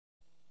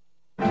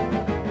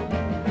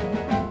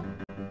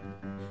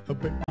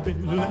Baby,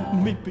 let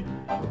me be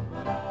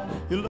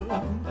your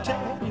little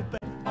teddy bear.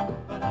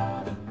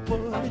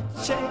 Put a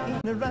chain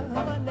around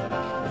my neck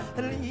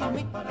and leave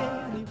me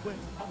anywhere.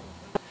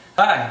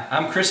 Hi,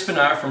 I'm Chris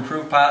Pinar from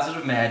Proof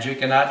Positive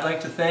Magic, and I'd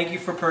like to thank you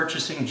for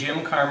purchasing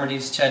Jim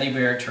Carmody's Teddy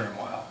Bear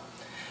Turmoil.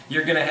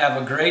 You're going to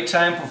have a great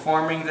time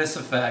performing this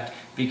effect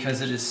because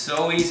it is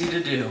so easy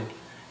to do,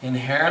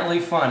 inherently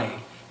funny,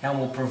 and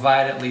will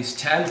provide at least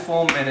 10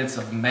 full minutes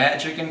of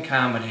magic and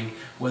comedy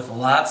with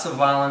lots of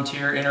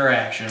volunteer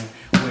interaction,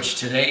 which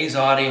today's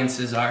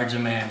audiences are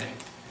demanding.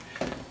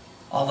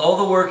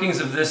 Although the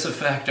workings of this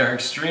effect are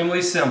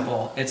extremely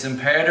simple, it's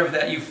imperative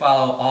that you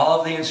follow all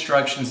of the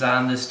instructions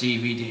on this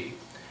DVD.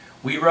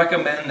 We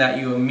recommend that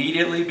you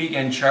immediately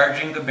begin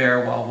charging the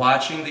bear while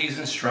watching these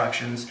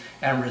instructions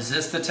and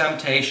resist the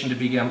temptation to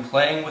begin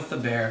playing with the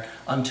bear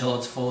until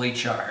it's fully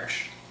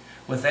charged.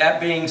 With that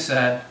being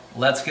said,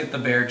 let's get the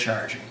bear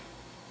charging.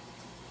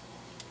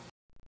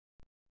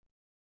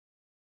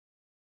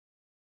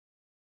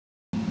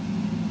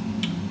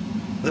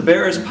 The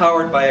bear is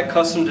powered by a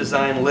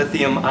custom-designed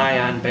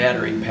lithium-ion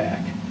battery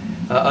pack.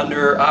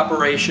 Under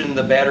operation,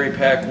 the battery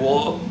pack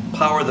will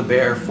power the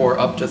bear for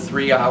up to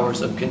 3 hours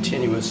of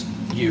continuous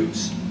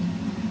use.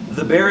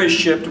 The bear is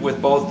shipped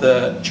with both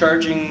the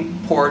charging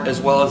port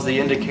as well as the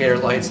indicator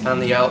lights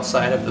on the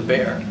outside of the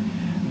bear.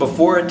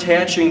 Before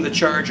attaching the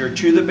charger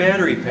to the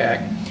battery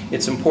pack,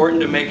 it's important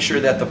to make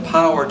sure that the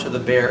power to the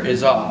bear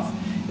is off.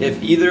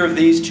 If either of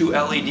these two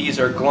LEDs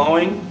are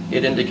glowing,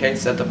 it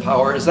indicates that the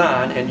power is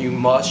on and you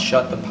must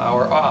shut the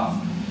power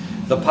off.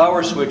 The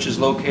power switch is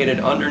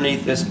located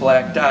underneath this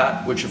black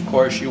dot, which of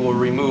course you will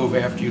remove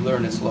after you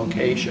learn its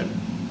location.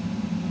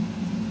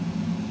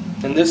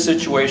 In this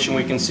situation,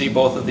 we can see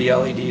both of the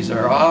LEDs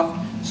are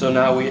off, so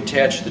now we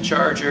attach the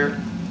charger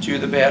to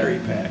the battery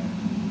pack.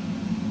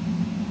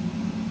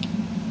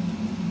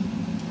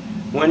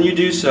 When you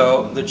do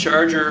so, the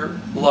charger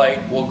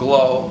light will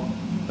glow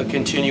a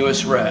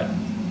continuous red.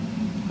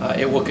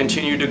 It will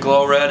continue to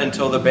glow red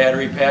until the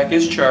battery pack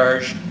is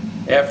charged,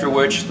 after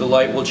which the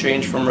light will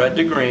change from red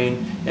to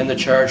green and the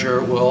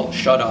charger will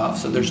shut off,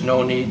 so there's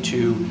no need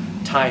to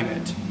time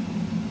it.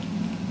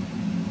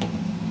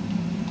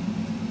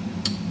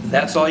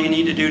 That's all you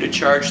need to do to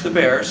charge the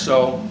bear,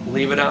 so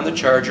leave it on the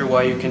charger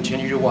while you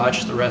continue to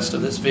watch the rest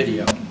of this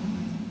video.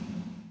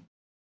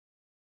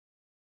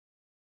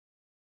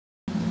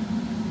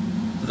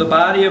 The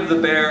body of the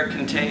bear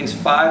contains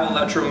 5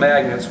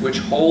 electromagnets which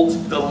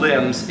holds the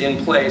limbs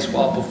in place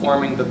while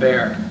performing the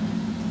bear.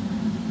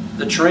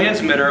 The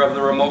transmitter of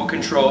the remote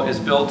control is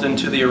built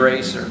into the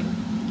eraser.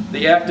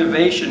 The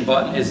activation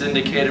button is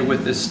indicated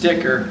with the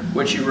sticker,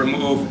 which you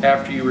remove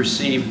after you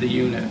receive the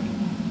unit.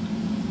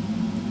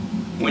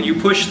 When you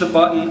push the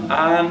button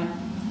on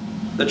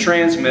the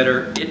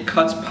transmitter, it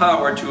cuts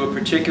power to a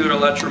particular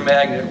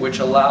electromagnet, which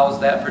allows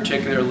that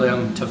particular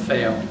limb to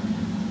fail.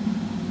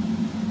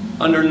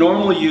 Under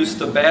normal use,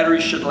 the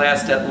battery should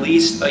last at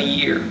least a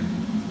year.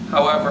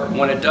 However,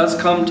 when it does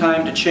come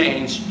time to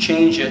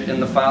change it in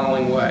the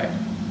following way.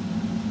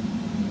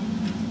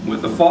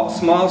 With a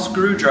small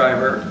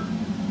screwdriver,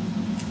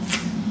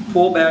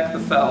 pull back the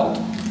felt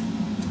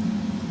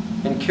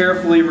and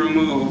carefully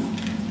remove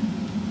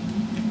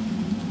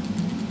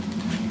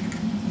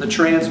the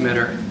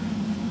transmitter,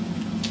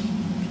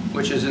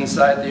 which is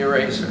inside the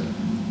eraser.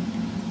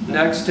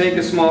 Next, take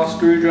a small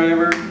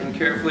screwdriver and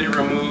carefully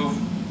remove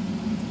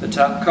the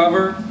top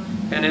cover,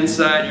 and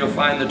inside you'll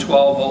find the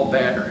 12-volt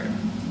battery.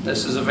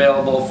 This is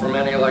available from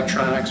any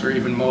electronics or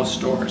even most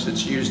stores.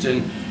 It's used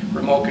in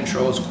remote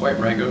controls quite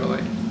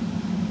regularly.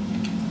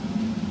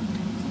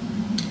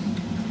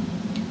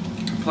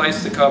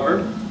 Replace the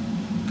cover.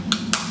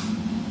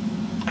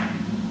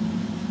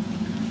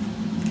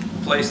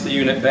 Place the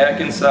unit back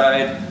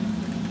inside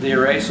the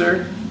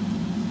eraser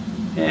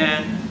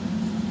and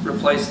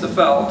replace the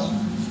felt,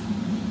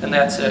 and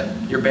that's it.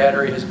 Your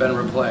battery has been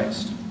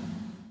replaced.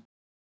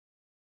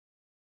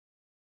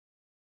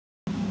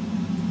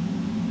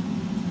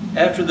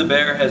 After the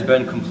bear has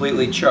been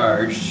completely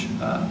charged,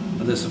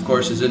 this of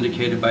course is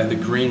indicated by the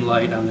green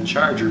light on the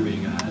charger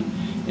being on,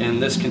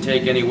 and this can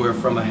take anywhere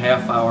from a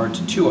half hour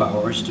to 2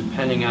 hours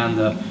depending on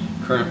the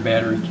current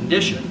battery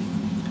condition.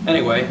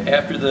 Anyway,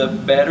 after the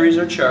batteries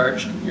are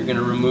charged, you're going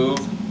to remove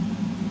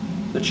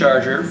the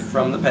charger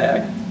from the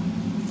pack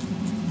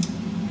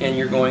and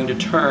you're going to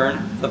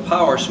turn the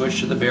power switch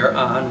to the bear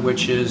on,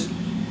 which is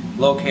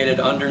located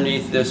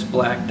underneath this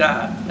black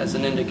dot as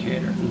an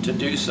indicator. And to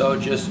do so,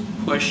 just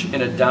push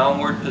in a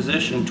downward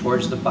position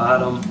towards the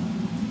bottom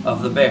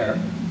of the bear.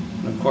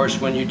 And of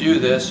course, when you do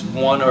this,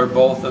 one or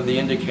both of the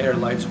indicator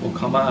lights will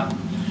come on.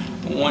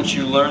 Once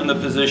you learn the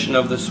position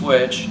of the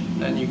switch,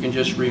 then you can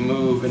just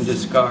remove and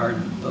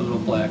discard the little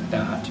black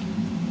dot.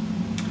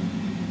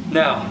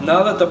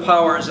 Now that the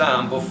power is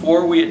on,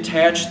 before we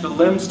attach the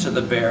limbs to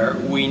the bear,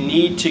 we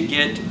need to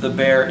get the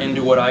bear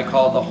into what I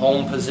call the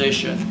home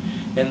position.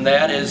 And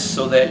that is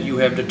so that you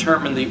have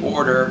determined the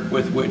order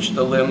with which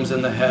the limbs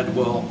and the head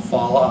will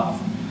fall off.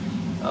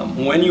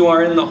 When you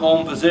are in the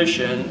home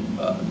position,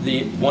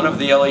 one of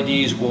the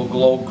LEDs will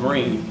glow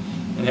green.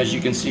 And as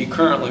you can see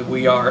currently,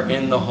 we are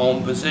in the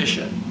home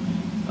position.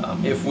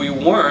 If we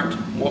weren't,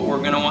 what we're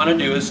going to want to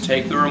do is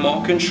take the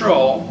remote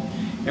control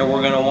and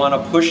we're going to want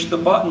to push the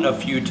button a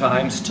few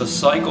times to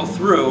cycle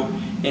through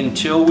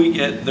until we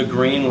get the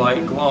green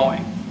light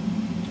glowing.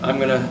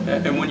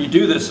 And when you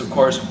do this, of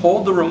course,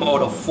 hold the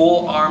remote a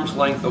full arm's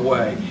length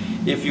away.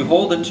 If you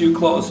hold it too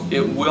close,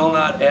 it will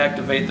not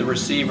activate the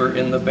receiver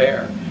in the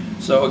bear.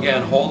 So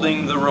again,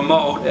 holding the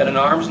remote at an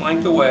arm's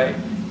length away,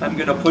 I'm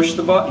going to push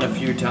the button a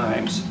few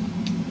times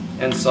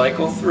and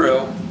cycle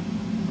through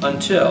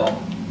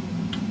until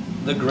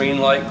the green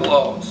light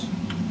glows,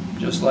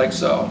 just like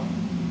so.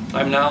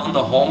 I'm now in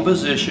the home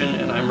position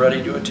and I'm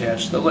ready to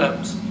attach the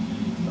limbs.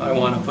 I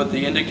want to put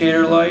the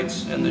indicator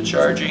lights and the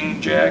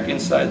charging jack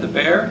inside the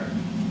bear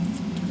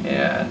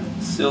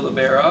and seal the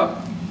bear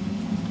up,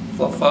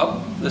 fluff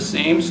up the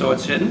seam so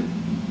it's hidden,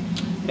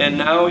 and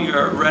now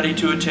you're ready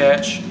to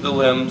attach the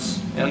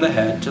limbs and the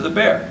head to the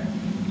bear.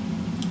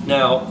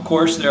 Now, of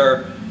course, there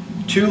are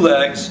 2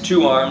 legs,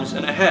 2 arms,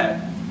 and a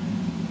head.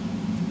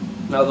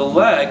 Now the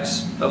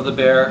legs of the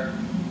bear,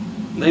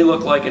 they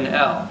look like an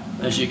L,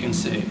 as you can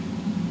see.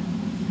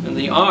 And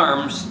the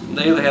arms,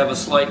 they have a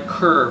slight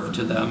curve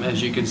to them,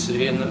 as you can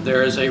see, and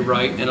there is a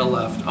right and a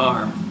left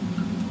arm.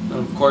 And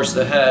of course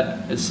the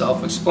head is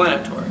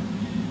self-explanatory.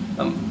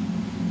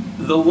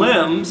 The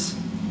limbs,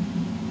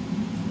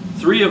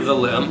 3 of the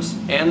limbs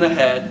and the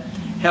head,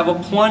 have a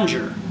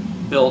plunger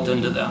built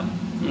into them.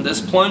 And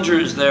this plunger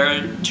is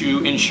there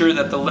to ensure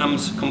that the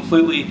limbs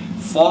completely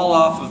fall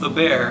off of the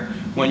bear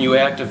when you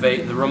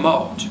activate the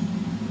remote.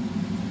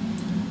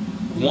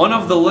 One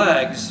of the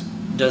legs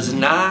does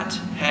not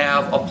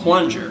have a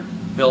plunger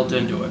built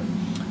into it.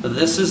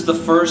 This is the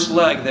first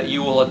leg that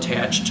you will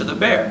attach to the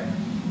bear.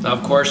 Now,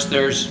 of course,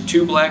 there's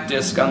 2 black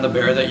discs on the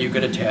bear that you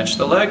could attach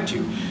the leg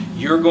to.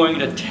 You're going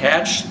to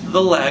attach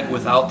the leg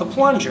without the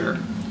plunger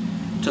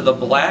to the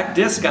black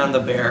disc on the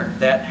bear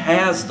that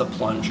has the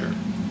plunger.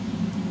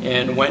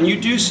 And when you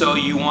do so,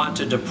 you want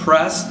to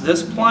depress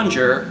this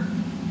plunger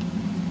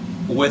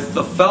with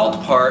the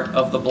felt part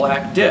of the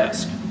black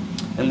disc.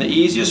 And the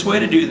easiest way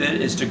to do that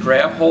is to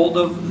grab hold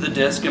of the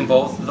disc in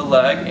both the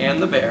leg and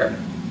the bear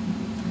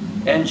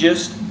and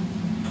just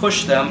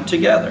push them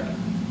together.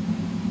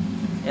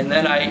 And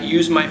then I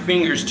use my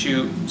fingers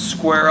to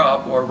square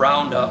up or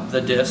round up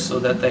the discs so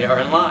that they are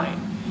in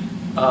line.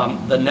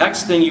 The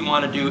next thing you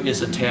want to do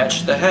is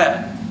attach the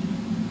head.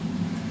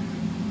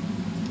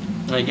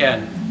 And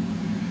again,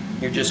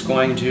 you're just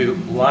going to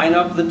line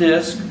up the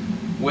disc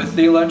with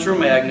the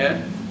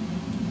electromagnet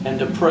and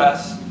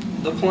depress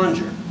the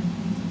plunger.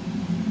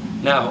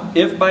 Now,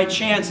 if by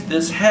chance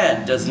this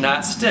head does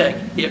not stick,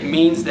 it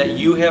means that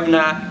you have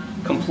not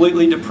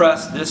completely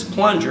depressed this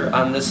plunger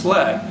on this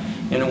leg,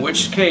 and in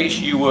which case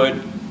you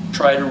would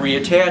try to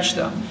reattach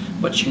them.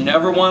 But you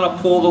never want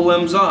to pull the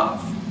limbs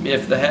off.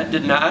 If the head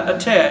did not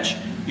attach,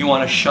 you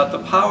want to shut the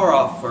power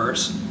off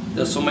first.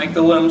 This will make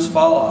the limbs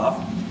fall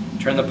off.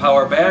 Turn the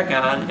power back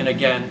on, and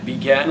again,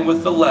 begin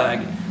with the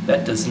leg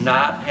that does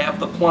not have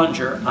the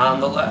plunger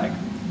on the leg.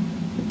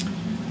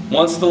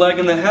 Once the leg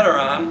and the head are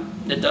on,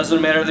 it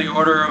doesn't matter the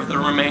order of the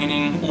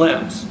remaining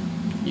limbs.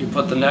 You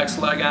put the next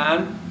leg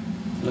on,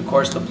 and of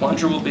course the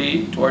plunger will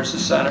be towards the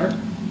center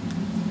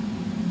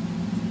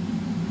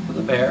of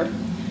the bear.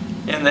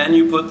 And then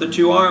you put the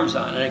 2 arms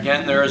on. And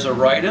again, there is a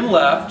right and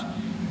left,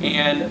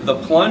 and the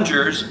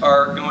plungers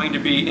are going to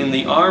be in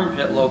the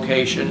armpit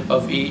location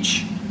of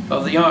each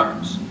of the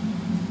arms.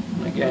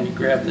 And again, you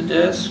grab the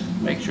disc,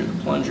 make sure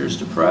the plunger is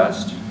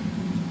depressed.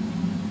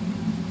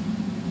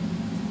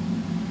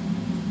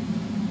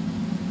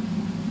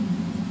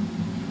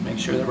 Make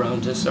sure the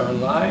round discs are in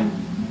line.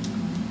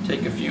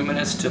 Take a few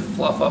minutes to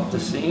fluff up the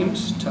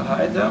seams to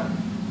hide them.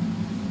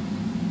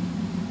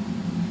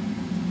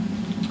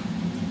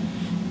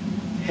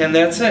 And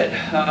that's it.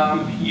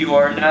 You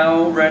are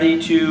now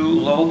ready to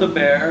load the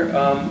bear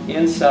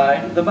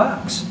inside the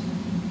box.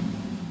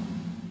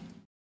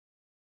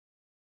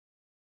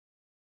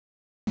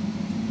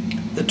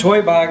 The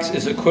toy box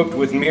is equipped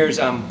with mirrors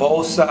on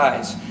both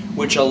sides,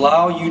 which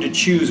allow you to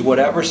choose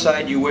whatever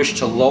side you wish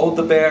to load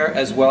the bear,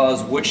 as well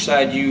as which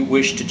side you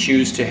wish to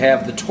choose to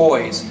have the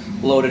toys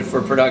loaded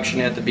for production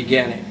at the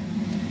beginning.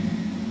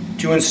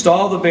 To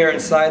install the bear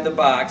inside the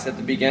box at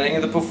the beginning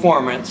of the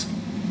performance,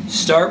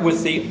 start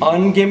with the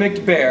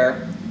ungimmicked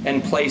bear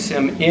and place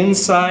him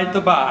inside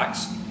the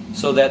box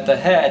so that the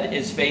head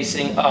is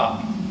facing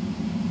up.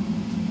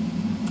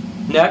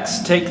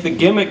 Next, take the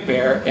gimmick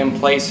bear and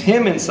place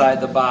him inside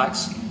the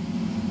box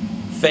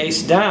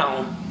face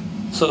down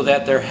so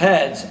that their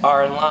heads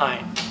are in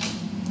line.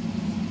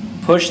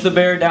 Push the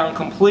bear down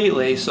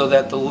completely so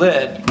that the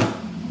lid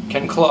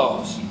can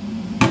close.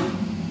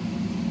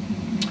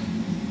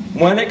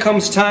 When it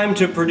comes time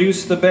to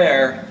produce the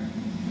bear,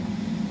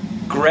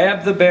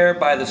 grab the bear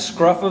by the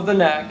scruff of the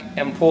neck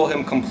and pull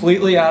him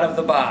completely out of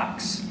the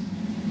box.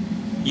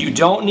 You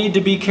don't need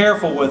to be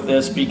careful with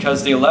this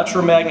because the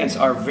electromagnets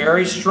are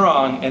very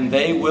strong and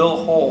they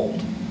will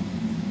hold.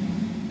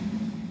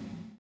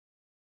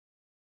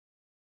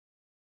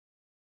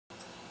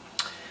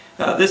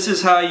 This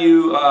is how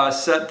you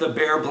set the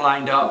bear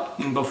blind up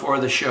before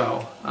the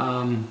show.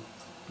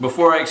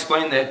 Before I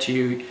explain that to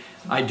you,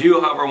 I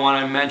do, however,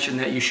 want to mention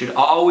that you should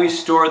always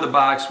store the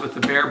box with the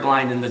bear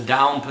blind in the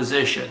down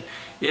position.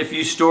 If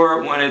you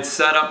store it when it's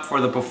set up for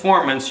the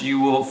performance,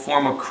 you will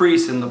form a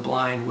crease in the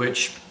blind,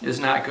 which is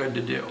not good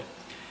to do.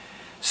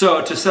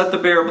 So, to set the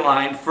bear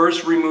blind,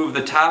 first remove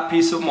the top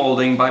piece of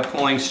molding by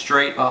pulling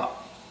straight up.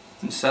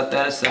 And set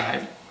that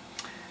aside.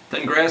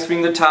 Then,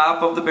 grasping the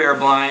top of the bear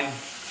blind,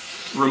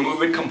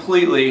 remove it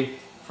completely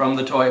from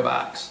the toy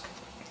box.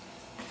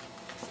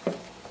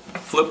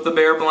 Flip the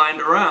bear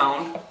blind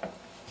around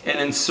and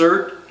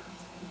insert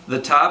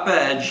the top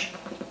edge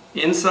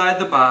inside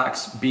the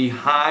box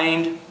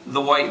behind the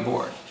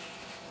whiteboard.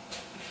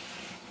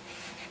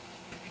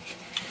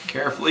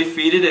 Carefully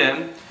feed it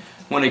in.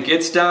 When it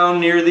gets down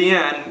near the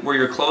end, where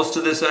you're close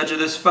to this edge of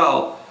this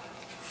felt,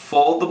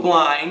 fold the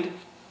blind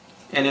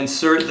and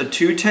insert the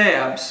 2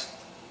 tabs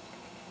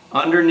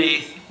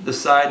underneath the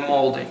side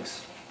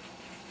moldings.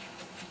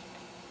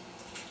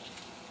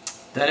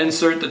 Then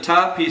insert the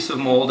top piece of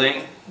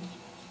molding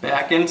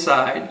back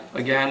inside,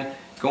 again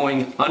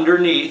going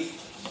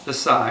underneath the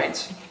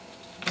sides,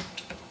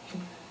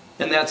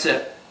 and that's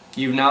it.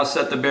 You've now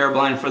set the bear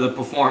blind for the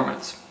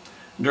performance.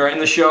 During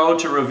the show,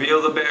 to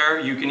reveal the bear,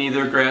 you can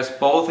either grasp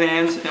both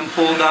hands and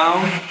pull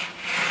down,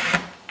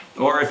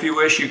 or if you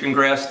wish, you can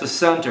grasp the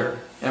center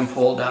and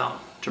pull down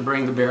to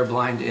bring the bear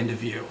blind into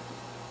view.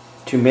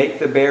 To make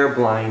the bear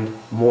blind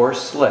more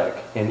slick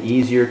and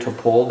easier to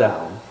pull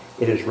down,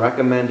 it is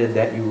recommended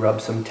that you rub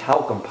some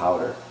talcum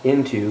powder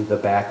into the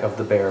back of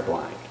the bear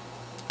blind.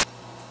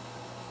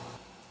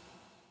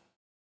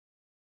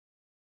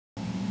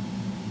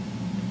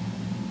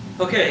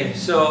 Okay,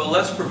 so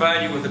let's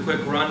provide you with a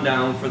quick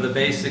rundown for the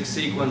basic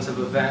sequence of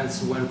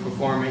events when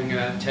performing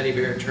Teddy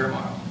Bear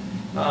Turmoil.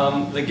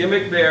 The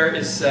gimmick bear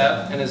is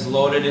set and is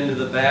loaded into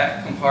the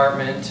back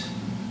compartment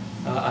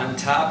on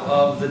top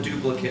of the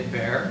duplicate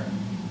bear,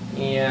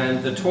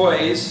 and the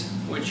toys,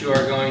 which you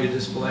are going to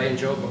display and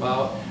joke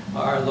about,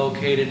 are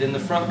located in the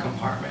front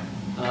compartment.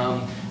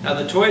 Now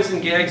the toys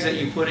and gags that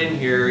you put in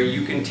here,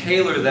 you can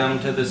tailor them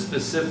to the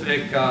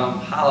specific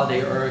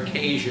holiday or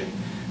occasion.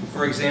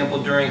 For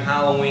example, during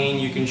Halloween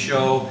you can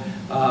show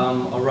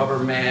a rubber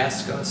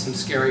mask, some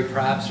scary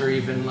props, or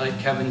even like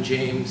Kevin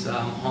James'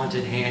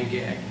 haunted hand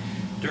gag.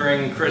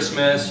 During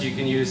Christmas you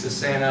can use the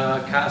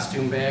Santa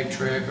costume bag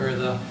trick or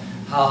the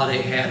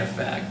holiday hat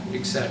effect,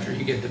 etc.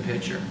 You get the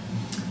picture.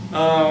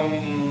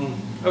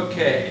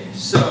 Okay,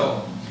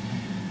 so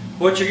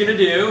what you're going to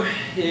do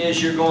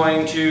is you're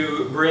going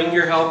to bring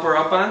your helper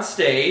up on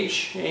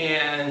stage,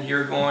 and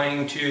you're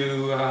going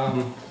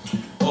to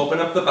open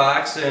up the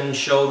box and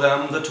show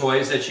them the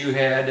toys that you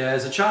had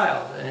as a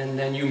child. And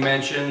then you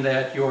mention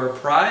that your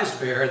prized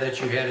bear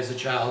that you had as a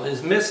child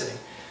is missing.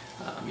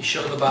 You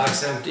show the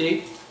box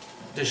empty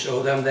to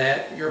show them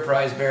that your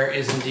prized bear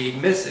is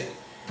indeed missing.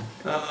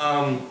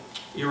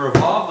 You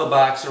revolve the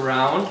box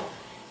around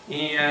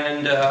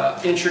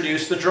and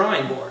introduce the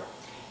drawing board.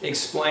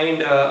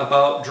 Explained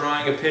about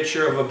drawing a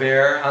picture of a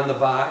bear on the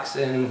box,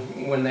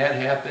 and when that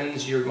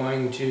happens you're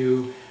going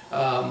to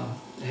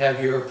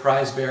have your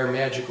prize bear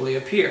magically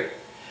appear.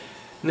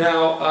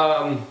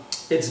 Now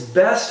it's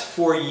best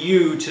for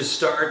you to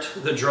start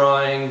the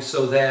drawing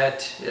so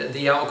that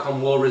the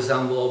outcome will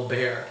resemble a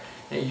bear.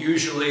 And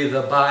usually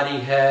the body,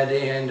 head,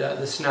 and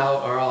the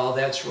snout are all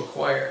that's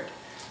required.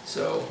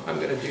 So I'm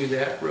going to do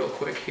that real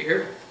quick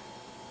here.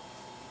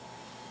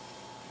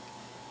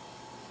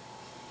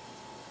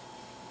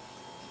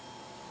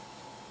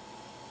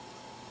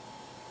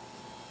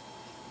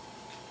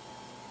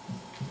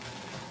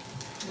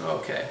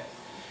 Okay,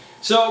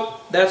 so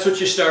that's what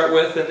you start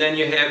with, and then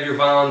you have your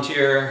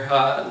volunteer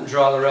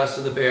draw the rest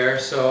of the bear.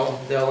 So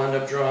they'll end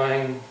up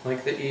drawing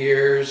like the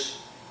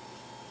ears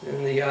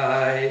and the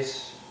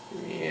eyes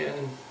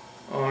and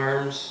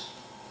arms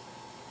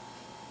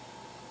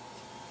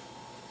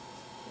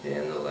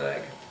and the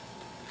leg,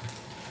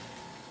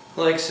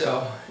 like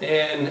so.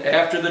 And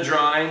after the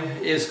drawing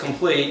is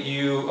complete,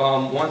 you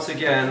once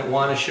again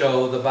want to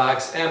show the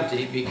box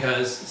empty,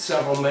 because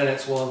several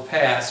minutes will have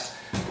passed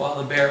while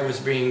the bear was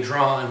being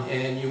drawn,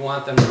 and you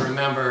want them to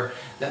remember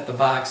that the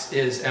box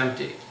is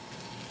empty.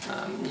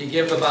 You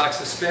give the box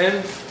a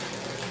spin,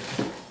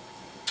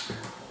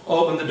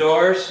 open the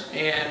doors,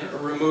 and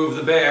remove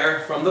the bear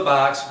from the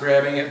box,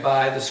 grabbing it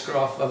by the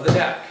scruff of the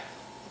neck.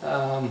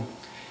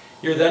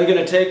 You're then going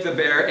to take the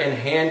bear and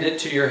hand it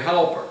to your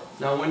helper.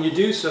 Now when you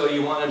do so,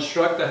 you want to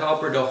instruct the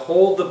helper to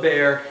hold the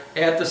bear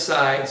at the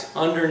sides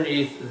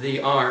underneath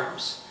the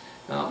arms.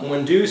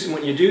 When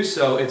you do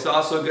so, it's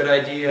also a good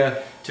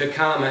idea to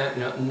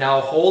comment, now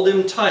hold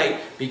him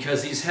tight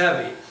because he's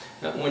heavy.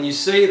 When you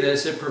say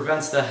this, it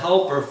prevents the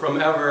helper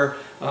from ever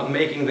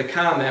making the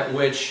comment,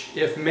 which,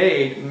 if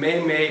made, may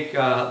make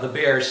the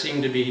bear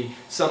seem to be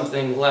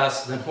something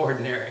less than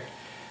ordinary.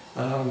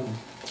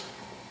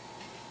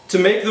 To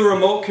make the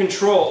remote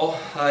control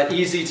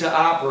easy to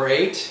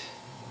operate,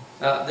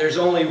 there's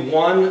only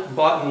one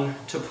button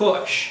to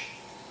push.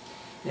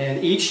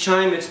 And each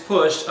time it's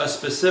pushed, a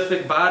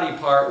specific body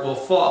part will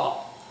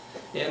fall.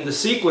 And the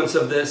sequence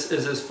of this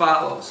is as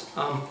follows.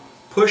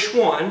 Push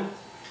 1,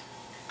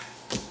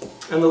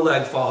 and the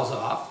leg falls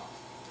off.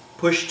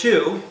 Push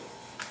 2,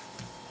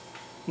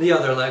 the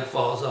other leg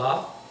falls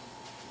off.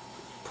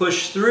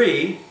 Push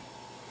 3,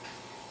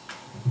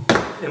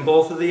 and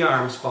both of the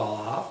arms fall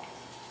off.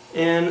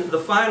 And the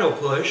final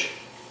push,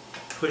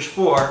 push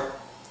 4,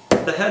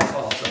 the head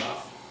falls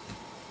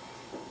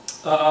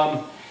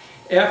off.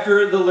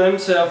 After the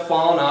limbs have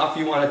fallen off,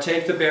 you want to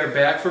take the bear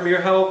back from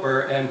your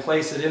helper and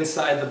place it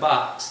inside the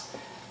box.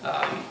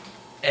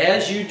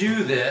 As you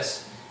do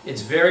this,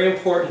 it's very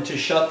important to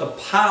shut the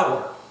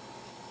power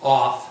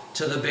off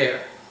to the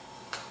bear.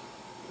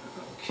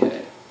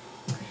 Okay.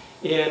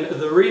 And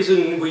the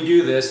reason we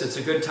do this, it's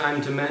a good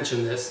time to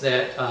mention this,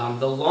 that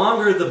the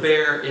longer the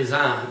bear is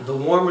on, the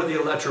warmer the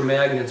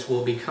electromagnets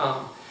will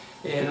become.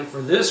 And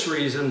for this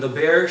reason, the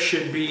bear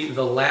should be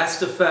the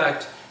last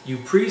effect you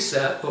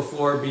preset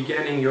before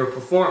beginning your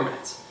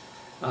performance.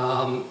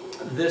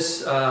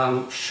 This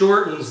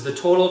shortens the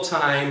total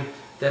time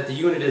that the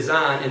unit is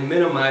on and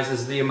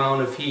minimizes the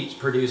amount of heat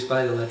produced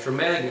by the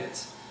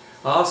electromagnets.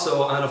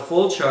 Also, on a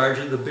full charge,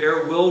 the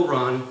bear will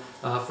run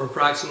for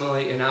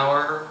approximately an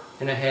hour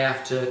and a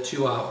half to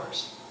 2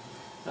 hours.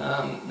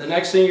 The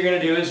next thing you're going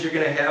to do is you're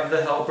going to have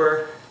the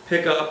helper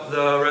pick up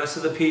the rest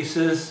of the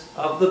pieces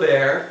of the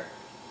bear,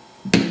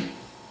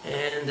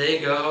 and they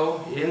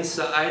go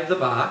inside the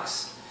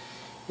box.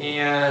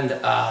 And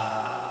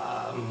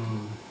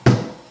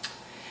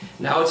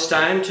now it's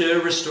time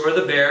to restore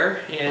the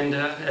bear, and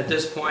at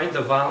this point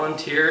the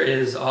volunteer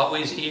is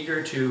always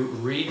eager to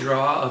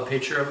redraw a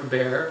picture of a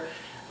bear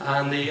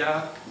on the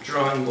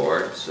drawing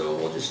board. So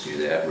we'll just do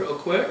that real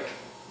quick.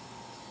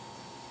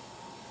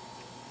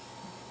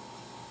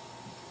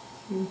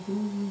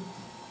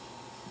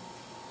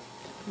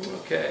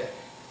 Okay,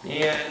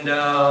 and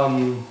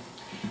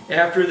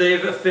after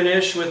they've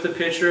finished with the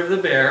picture of the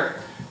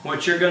bear,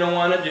 what you're going to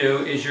want to do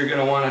is you're going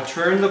to want to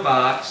turn the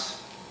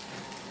box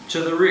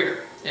to the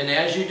rear. And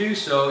as you do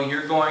so,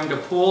 you're going to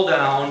pull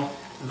down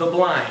the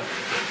blind,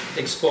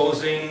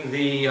 exposing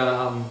the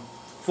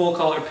full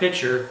color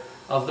picture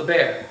of the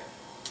bear.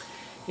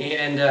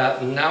 And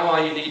now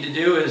all you need to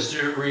do is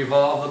to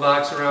revolve the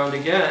box around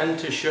again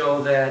to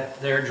show that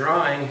their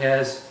drawing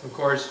has, of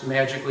course,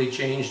 magically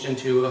changed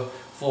into a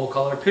full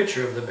color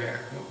picture of the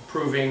bear,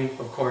 proving,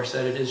 of course,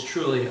 that it is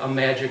truly a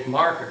magic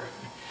marker.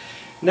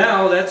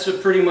 Now that's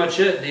pretty much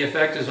it. The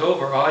effect is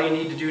over. All you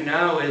need to do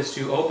now is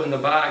to open the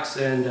box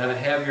and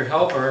have your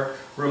helper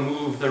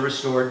remove the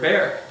restored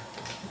bear.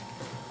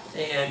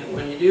 And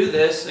when you do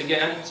this,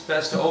 again, it's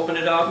best to open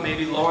it up,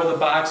 maybe lower the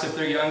box if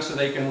they're young so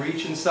they can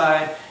reach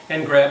inside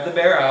and grab the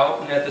bear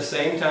out, and at the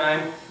same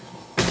time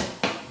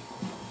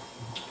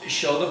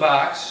show the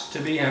box to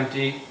be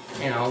empty,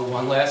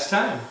 one last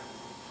time.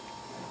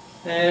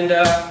 And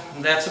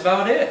that's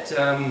about it.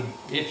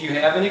 If you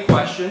have any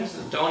questions,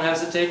 don't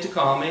hesitate to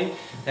call me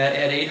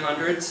at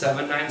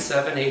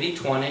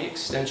 800-797-8020,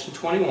 extension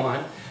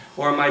 21,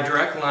 or my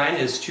direct line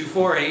is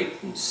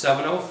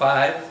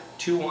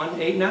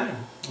 248-705-2189.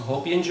 I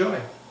hope you enjoy.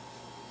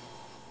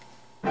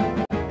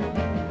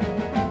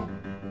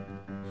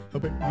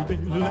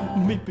 Baby, let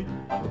me be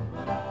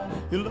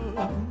your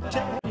love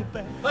teddy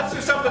bear. Let's do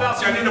something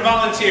else here. I need a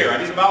volunteer. I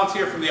need a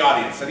volunteer from the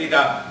audience. I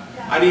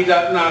need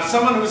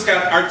someone who's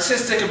got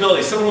artistic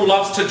ability, someone who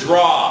loves to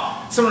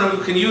draw, someone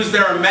who can use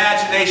their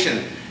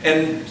imagination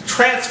and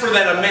transfer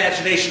that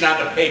imagination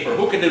onto paper.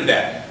 Who can do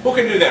that? Who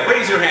can do that?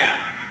 Raise your hand.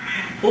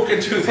 Who can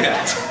do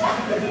that?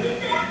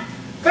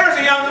 There's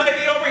a young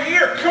lady over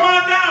here. Come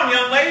on down,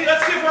 young lady.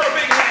 Let's give her a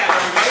big hand,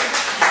 everybody.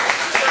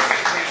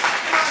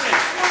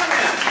 Come on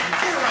in.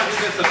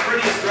 That's the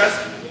prettiest dress.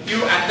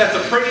 That's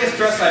the prettiest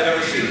dress I've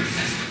ever seen.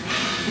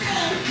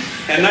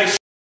 And nice.